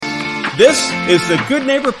This is the Good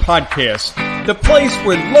Neighbor Podcast, the place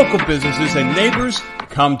where local businesses and neighbors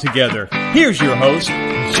come together. Here's your host,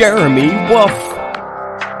 Jeremy Wolf.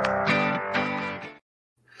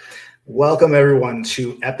 Welcome, everyone,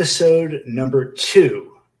 to episode number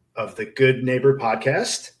 2 of the Good Neighbor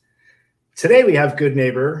Podcast. Today, we have good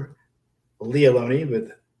neighbor Lee Aloni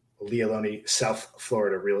with Lee Aloni South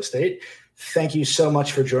Florida Real Estate. Thank you so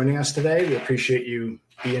much for joining us today. We appreciate you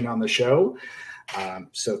being on the show.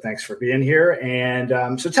 So thanks for being here.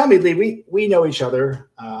 And so tell me, Lee, we know each other,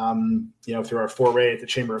 through our foray at the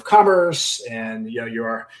Chamber of Commerce, and you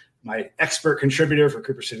are my expert contributor for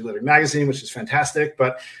Cooper City Living Magazine, which is fantastic.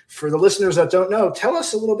 But for the listeners that don't know, tell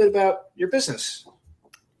us a little bit about your business.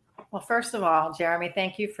 Well, first of all, Jeremy,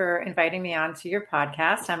 thank you for inviting me on to your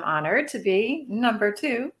podcast. I'm honored to be number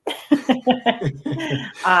 2.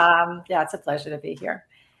 It's a pleasure to be here.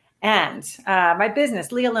 And my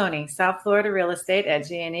business, Lee Aloni, South Florida Real Estate at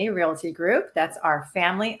G&E Realty Group. That's our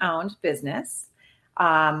family-owned business.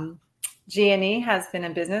 G&E has been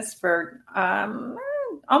in business for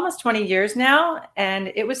almost 20 years now,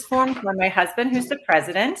 and it was formed by my husband, who's the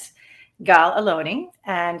president, Gal Aloni,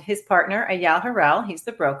 and his partner, Ayal Harel. He's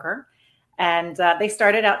the broker. And they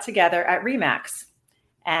started out together at RE/MAX.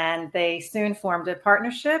 And they soon formed a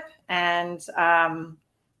partnership, and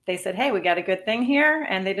they said, hey, we got a good thing here.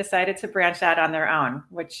 And they decided to branch out on their own,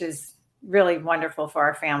 which is really wonderful for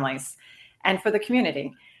our families and for the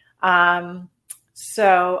community.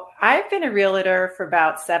 So I've been a realtor for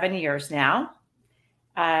about 7 years now.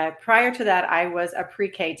 Prior to that, I was a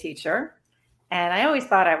pre-K teacher, and I always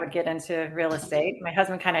thought I would get into real estate. My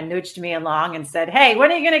husband kind of nudged me along and said, hey,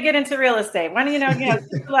 when are you going to get into real estate? When are you get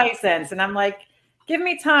your license? And I'm like, give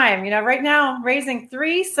me time. Right now I'm raising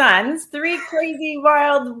 3 sons, 3 crazy,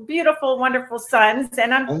 wild, beautiful, wonderful sons.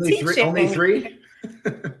 And I'm teaching. Only 3?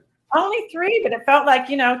 Only 3, but it felt like,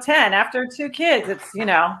 10 after 2 kids. It's,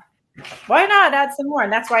 why not add some more?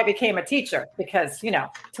 And that's why I became a teacher, because,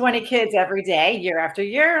 20 kids every day, year after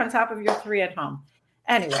year, on top of your 3 at home.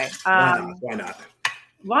 Anyway. Why not?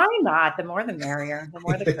 Why not? The more the merrier, the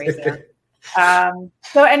more the crazier.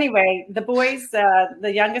 So anyway, the boys,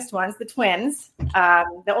 the youngest ones, the twins,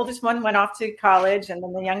 the oldest one went off to college, and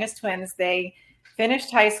then the youngest twins, they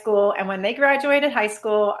finished high school. And when they graduated high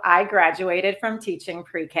school, I graduated from teaching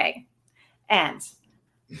pre-K, and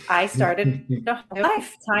I started a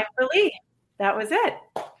lifetime for Lee. That was it.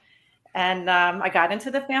 And I got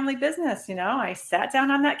into the family business. I sat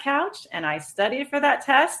down on that couch and I studied for that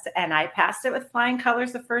test, and I passed it with flying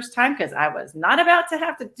colors the first time, because I was not about to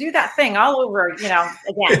have to do that thing all over, again.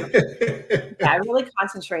 I really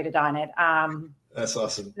concentrated on it. That's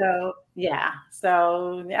awesome. So, yeah.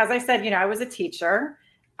 So as I said, I was a teacher.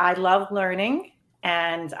 I love learning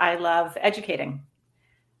and I love educating.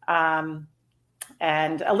 And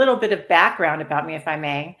a little bit of background about me, if I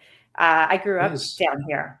may. I grew up down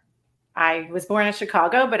here. I was born in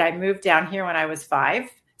Chicago, but I moved down here when I was 5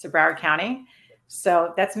 to Broward County.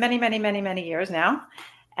 So that's many, many, many, many years now.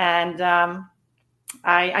 And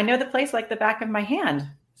I know the place like the back of my hand.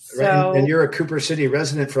 So, right. And you're a Cooper City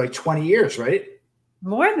resident for like 20 years, right?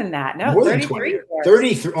 More than that. No, more 33 than 20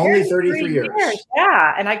 years. 33 years.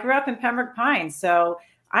 Yeah. And I grew up in Pembroke Pines. So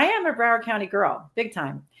I am a Broward County girl, big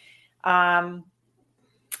time. And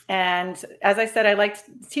as I said, I liked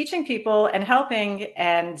teaching people and helping,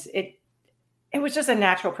 and it was just a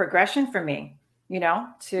natural progression for me,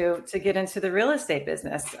 to get into the real estate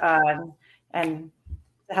business and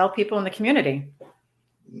to help people in the community.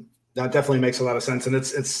 That definitely makes a lot of sense. And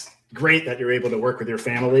it's great that you're able to work with your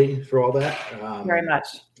family through all that. Very much.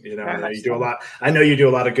 You do a lot. I know you do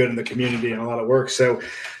a lot of good in the community and a lot of work. So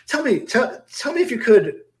tell me if you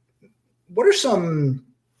could, what are some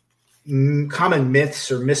common myths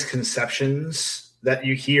or misconceptions that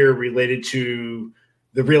you hear related to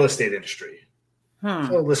the real estate industry?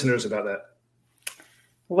 Tell listeners about that.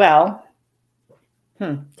 Well,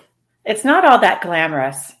 it's not all that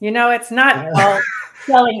glamorous. It's not all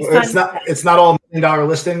selling sunset. It's not all $1 million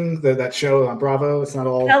listing, that show on Bravo. It's not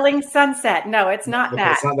all selling sunset. No, it's not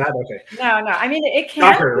that. It's not that. Okay. No. I mean, it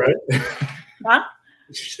can. Shocker, right? Huh?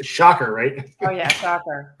 Shocker, right? Oh yeah,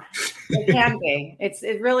 shocker. It can be.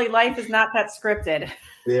 It really, life is not that scripted.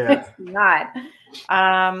 Yeah. It's not.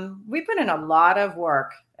 We put in a lot of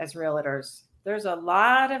work as realtors. There's a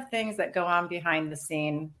lot of things that go on behind the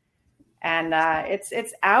scene, and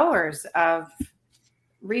it's hours of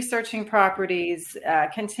researching properties,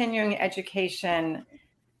 continuing education,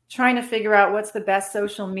 trying to figure out what's the best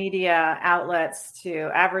social media outlets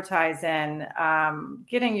to advertise in,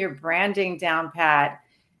 getting your branding down pat,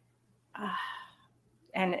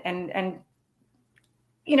 and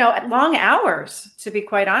long hours, to be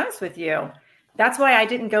quite honest with you. That's why I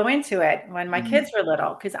didn't go into it when my kids were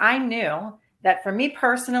little, because I knew that for me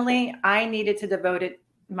personally, I needed to devote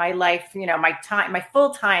my life, my time, my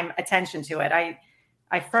full-time attention to it.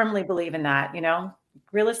 I firmly believe in that.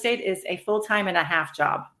 Real estate is a full-time and a half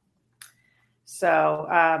job. So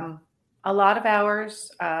a lot of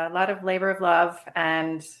hours, a lot of labor of love,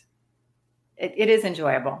 and it is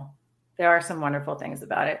enjoyable. There are some wonderful things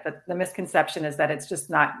about it, but the misconception is that it's just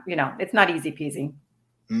not, it's not easy peasy.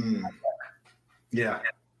 Yeah.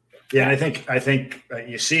 And I think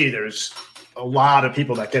you see there's a lot of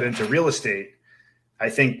people that get into real estate, I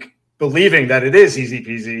think, believing that it is easy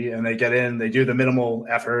peasy, and they get in, they do the minimal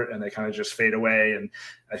effort, and they kind of just fade away. And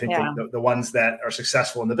I think the ones that are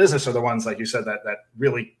successful in the business are the ones, like you said, that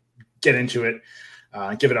really get into it,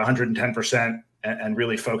 give it 110%, and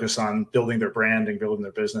really focus on building their brand and building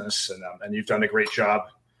their business. And you've done a great job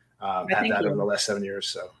at that over the last 7 years.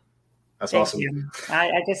 So that's awesome.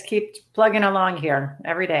 I just keep plugging along here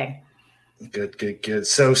every day. Good.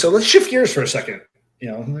 So let's shift gears for a second.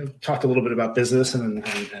 We talked a little bit about business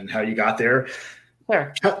and how you got there.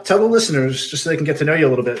 Sure. Tell the listeners, just so they can get to know you a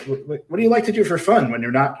little bit, what do you like to do for fun when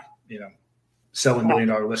you're not, selling $1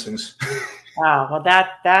 million listings? Oh, well,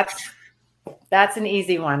 that's an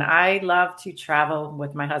easy one. I love to travel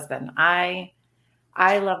with my husband. I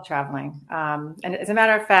love traveling. And as a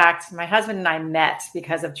matter of fact, my husband and I met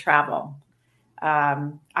because of travel.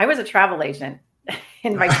 I was a travel agent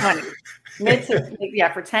in my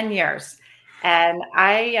 20s, for 10 years. And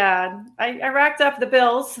I racked up the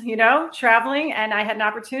bills, traveling, and I had an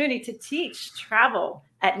opportunity to teach travel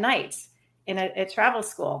at night in a travel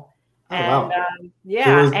school. Oh, wow.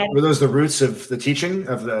 Were those the roots of the teaching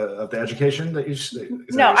of the education that you?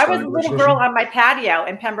 No, I was a little girl on my patio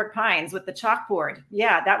in Pembroke Pines with the chalkboard.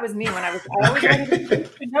 Yeah, that was me when I always wanted to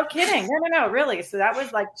teach. No kidding. No, really. So that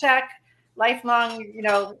was like check, lifelong,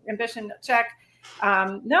 ambition check.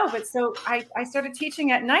 But so I started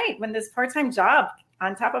teaching at night when this part-time job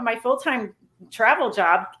on top of my full-time travel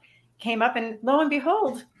job came up, and lo and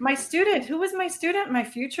behold, my student, who was my student, my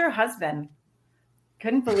future husband.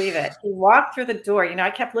 Couldn't believe it. He walked through the door. I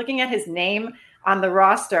kept looking at his name on the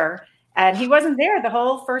roster, and he wasn't there the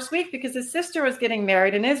whole first week because his sister was getting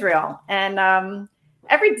married in Israel. And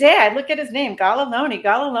every day I'd look at his name,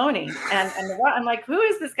 Aloni. And I'm like, who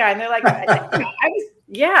is this guy? And they're like,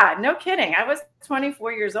 no kidding. I was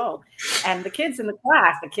 24 years old. And the kids in the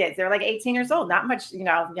class, they're like 18 years old, not much,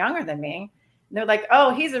 younger than me. And they're like,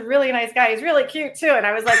 oh, he's a really nice guy. He's really cute too. And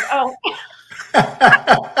I was like, oh,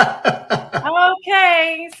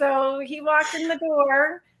 okay. So he walked in the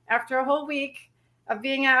door after a whole week of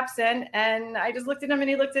being absent. And I just looked at him and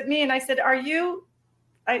he looked at me and I said,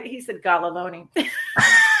 he said, Aloni.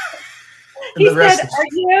 He said, are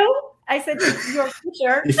you? I said, your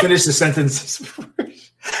teacher. You finished the sentence.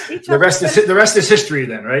 The rest is history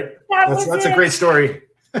then, right? That's a great story.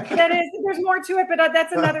 That is. There's more to it, but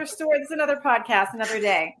that's another story. That's another podcast, another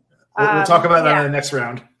day. We'll talk about that in the next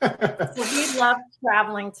round. So we love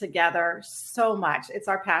traveling together so much. It's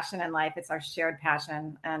our passion in life. It's our shared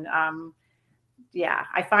passion. And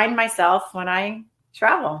I find myself when I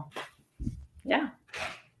travel. Yeah.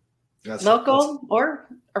 Local or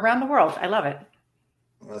around the world. I love it.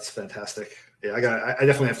 Well, that's fantastic. Yeah, I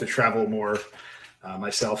definitely have to travel more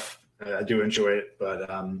myself. I do enjoy it, but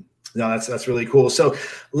that's really cool. So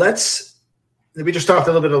we just talked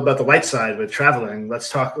a little bit about the light side with traveling.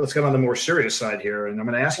 Let's get on the more serious side here. And I'm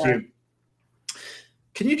going to ask you,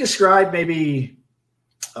 can you describe maybe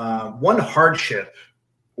one hardship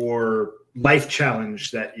or life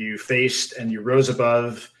challenge that you faced and you rose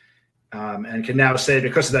above and can now say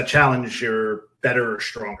because of that challenge, you're better or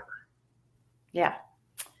stronger? Yeah.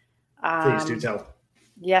 Please do tell.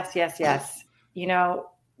 Yes.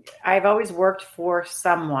 I've always worked for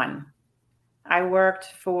someone. I worked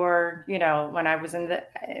for, when I was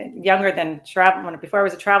younger than travel, before I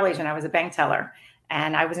was a travel agent, I was a bank teller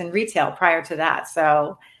and I was in retail prior to that.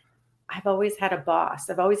 So I've always had a boss.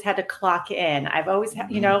 I've always had to clock in. I've always had,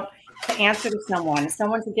 to answer to someone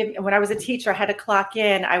to give. When I was a teacher, I had to clock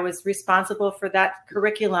in. I was responsible for that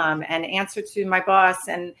curriculum and answer to my boss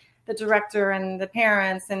and the director and the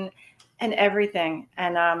parents and everything.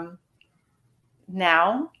 And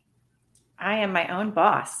now I am my own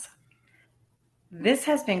boss. This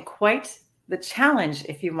has been quite the challenge,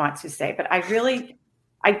 if you want to say, but I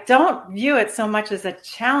don't view it so much as a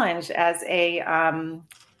challenge as I'm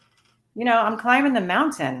climbing the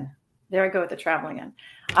mountain. There I go with the traveling again.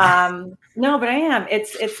 No, but I am.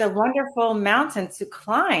 It's a wonderful mountain to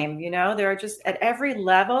climb. There are just at every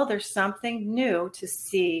level, there's something new to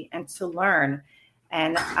see and to learn.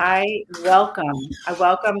 And I welcome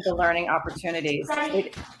the learning opportunities.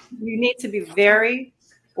 You need to be very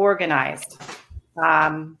organized.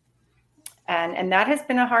 And that has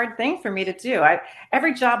been a hard thing for me to do.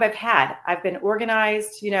 Every job I've had, I've been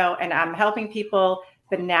organized, and I'm helping people,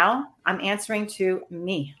 but now I'm answering to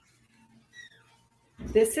me.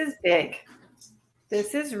 This is big.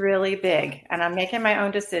 This is really big, and I'm making my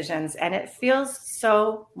own decisions, and it feels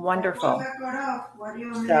so wonderful.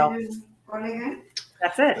 So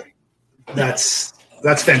that's it. That's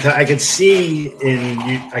fantastic. I could see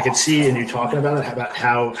in you talking about it, about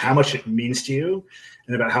how much it means to you,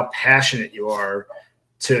 and about how passionate you are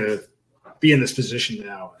to be in this position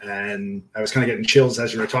now. And I was kind of getting chills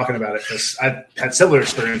as you were talking about it, because I've had similar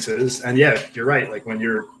experiences. And yeah, you're right. Like when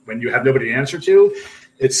you have nobody to answer to,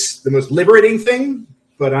 it's the most liberating thing.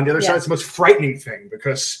 But on the other side, it's the most frightening thing,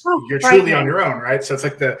 because you're truly on your own, right? So it's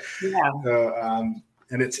like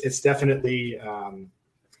and it's definitely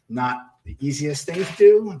not the easiest thing to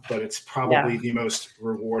do, but it's probably the most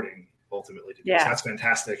rewarding ultimately to do. So that's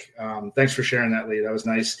fantastic. Thanks for sharing that, Lee. That was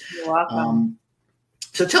nice. You're welcome.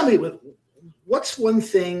 So tell me, what's one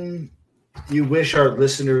thing you wish our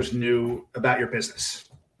listeners knew about your business?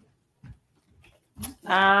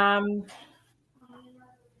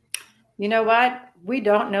 You know what? We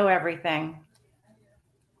don't know everything.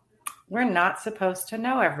 We're not supposed to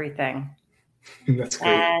know everything. That's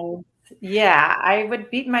great. And I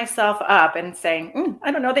would beat myself up and saying,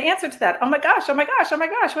 I don't know the answer to that. Oh my gosh, what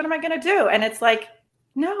am I going to do? And it's like,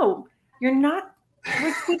 no, you're not.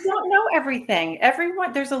 We don't know everything.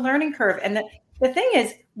 There's a learning curve. And the thing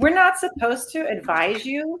is, we're not supposed to advise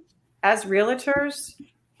you as realtors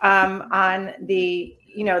on the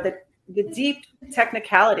deep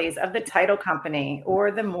technicalities of the title company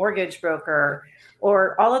or the mortgage broker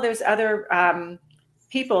or all of those other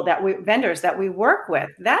vendors that we work with.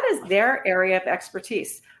 That is their area of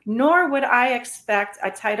expertise. Nor would I expect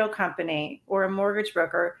a title company or a mortgage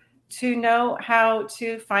broker to know how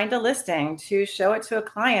to find a listing, to show it to a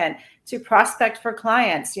client, to prospect for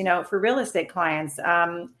clients, for real estate clients.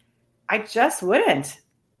 I just wouldn't,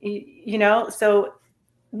 so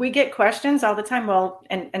we get questions all the time. Well,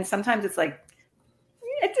 and sometimes it's like,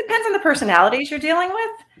 it depends on the personalities you're dealing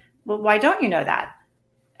with. Well, why don't you know that?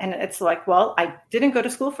 And it's like, well, I didn't go to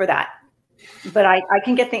school for that, but I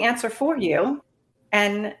can get the answer for you.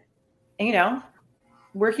 And,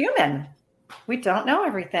 we're human. We don't know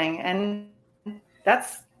everything. And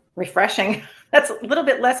that's refreshing. That's a little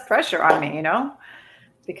bit less pressure on me,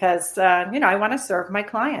 because, I want to serve my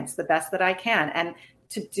clients the best that I can. And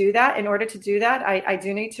in order to do that, I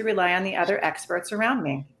do need to rely on the other experts around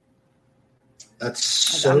me. That's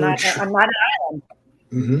so true. I'm not an island.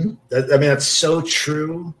 Mm-hmm. That's so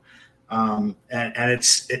true. And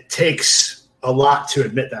it takes a lot to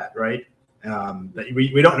admit that, right? That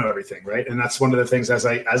we don't know everything, right? And that's one of the things as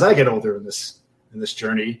I get older in this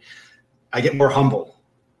journey, I get more humble.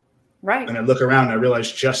 Right. And I look around and I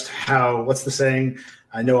realize just what's the saying?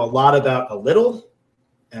 I know a lot about a little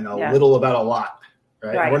and a little about a lot.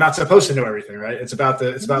 Right. And we're not supposed to know everything, right? It's about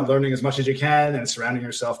about learning as much as you can and surrounding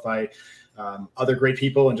yourself by other great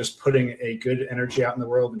people and just putting a good energy out in the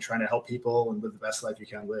world and trying to help people and live the best life you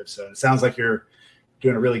can live. So it sounds like you're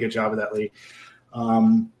doing a really good job of that, Lee.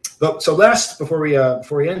 So last, before we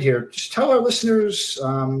end here, just tell our listeners,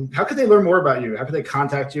 how could they learn more about you? How could they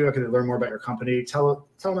contact you? How could they learn more about your company? Tell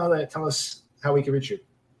us how we can reach you.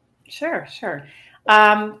 Sure.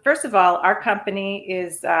 First of all, our company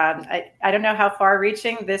is, I don't know how far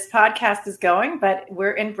reaching this podcast is going, but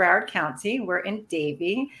we're in Broward County. We're in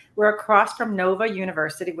Davie. We're across from Nova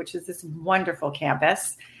University, which is this wonderful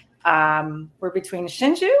campus. We're between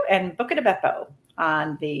Shinju and Buca di Beppo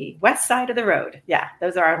on the west side of the road. Yeah,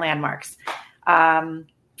 those are our landmarks.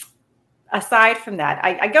 Aside from that,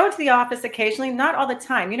 I go into the office occasionally, not all the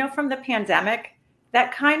time. From the pandemic,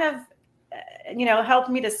 that kind of helped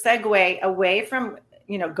me to segue away from,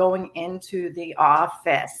 going into the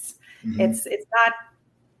office. Mm-hmm.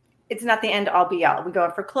 It's not the end all be all. We go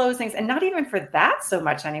in for closings and not even for that so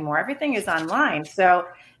much anymore. Everything is online. So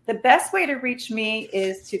the best way to reach me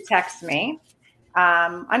is to text me.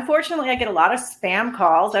 Unfortunately, I get a lot of spam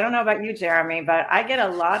calls. I don't know about you, Jeremy, but I get a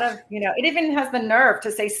lot of, it even has the nerve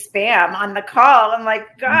to say spam on the call. I'm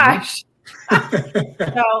like, gosh.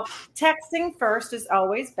 Mm-hmm. So texting first is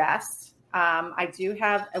always best. I do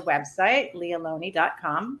have a website,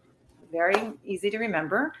 lealoni.com. Very easy to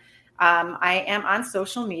remember. I am on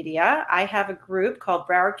social media. I have a group called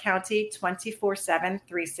Broward County 24/7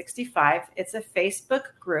 365. It's a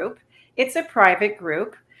Facebook group. It's a private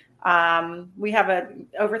group. We have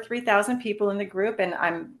over 3,000 people in the group,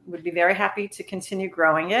 and would be very happy to continue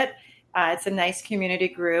growing it. It's a nice community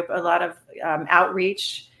group, a lot of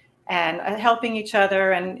outreach and helping each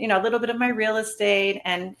other, and a little bit of my real estate,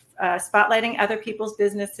 and spotlighting other people's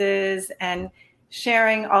businesses, and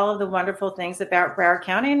sharing all of the wonderful things about Broward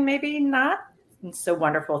County, and maybe not so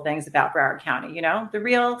wonderful things about Broward County. The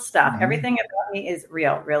real stuff. Mm-hmm. Everything about me is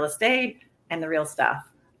real estate and the real stuff.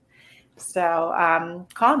 So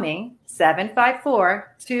call me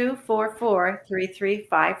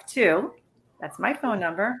 754-244-3352. That's my phone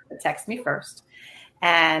number. Text me first.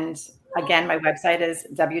 And again, my website is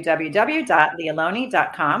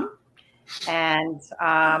www.lealoni.com, and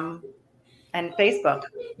Facebook.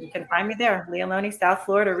 You can find me there, Lealoni, South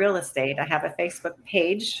Florida Real Estate. I have a Facebook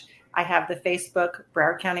page. I have the Facebook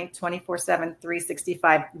Broward County 24/7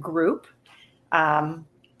 365 group. And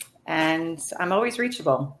I'm always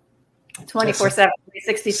reachable 24/7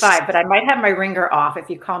 365, but I might have my ringer off if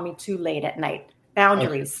you call me too late at night.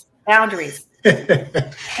 Boundaries. No,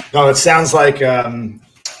 it sounds like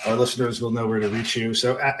our listeners will know where to reach you.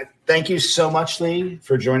 So thank you so much, Lee,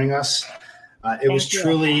 for joining us. It was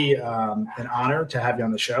truly an honor to have you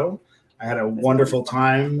on the show. I had a wonderful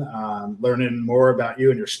time learning more about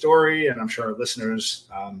you and your story, and I'm sure our listeners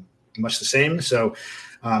much the same. So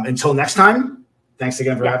until next time, thanks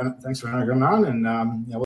again for coming on, and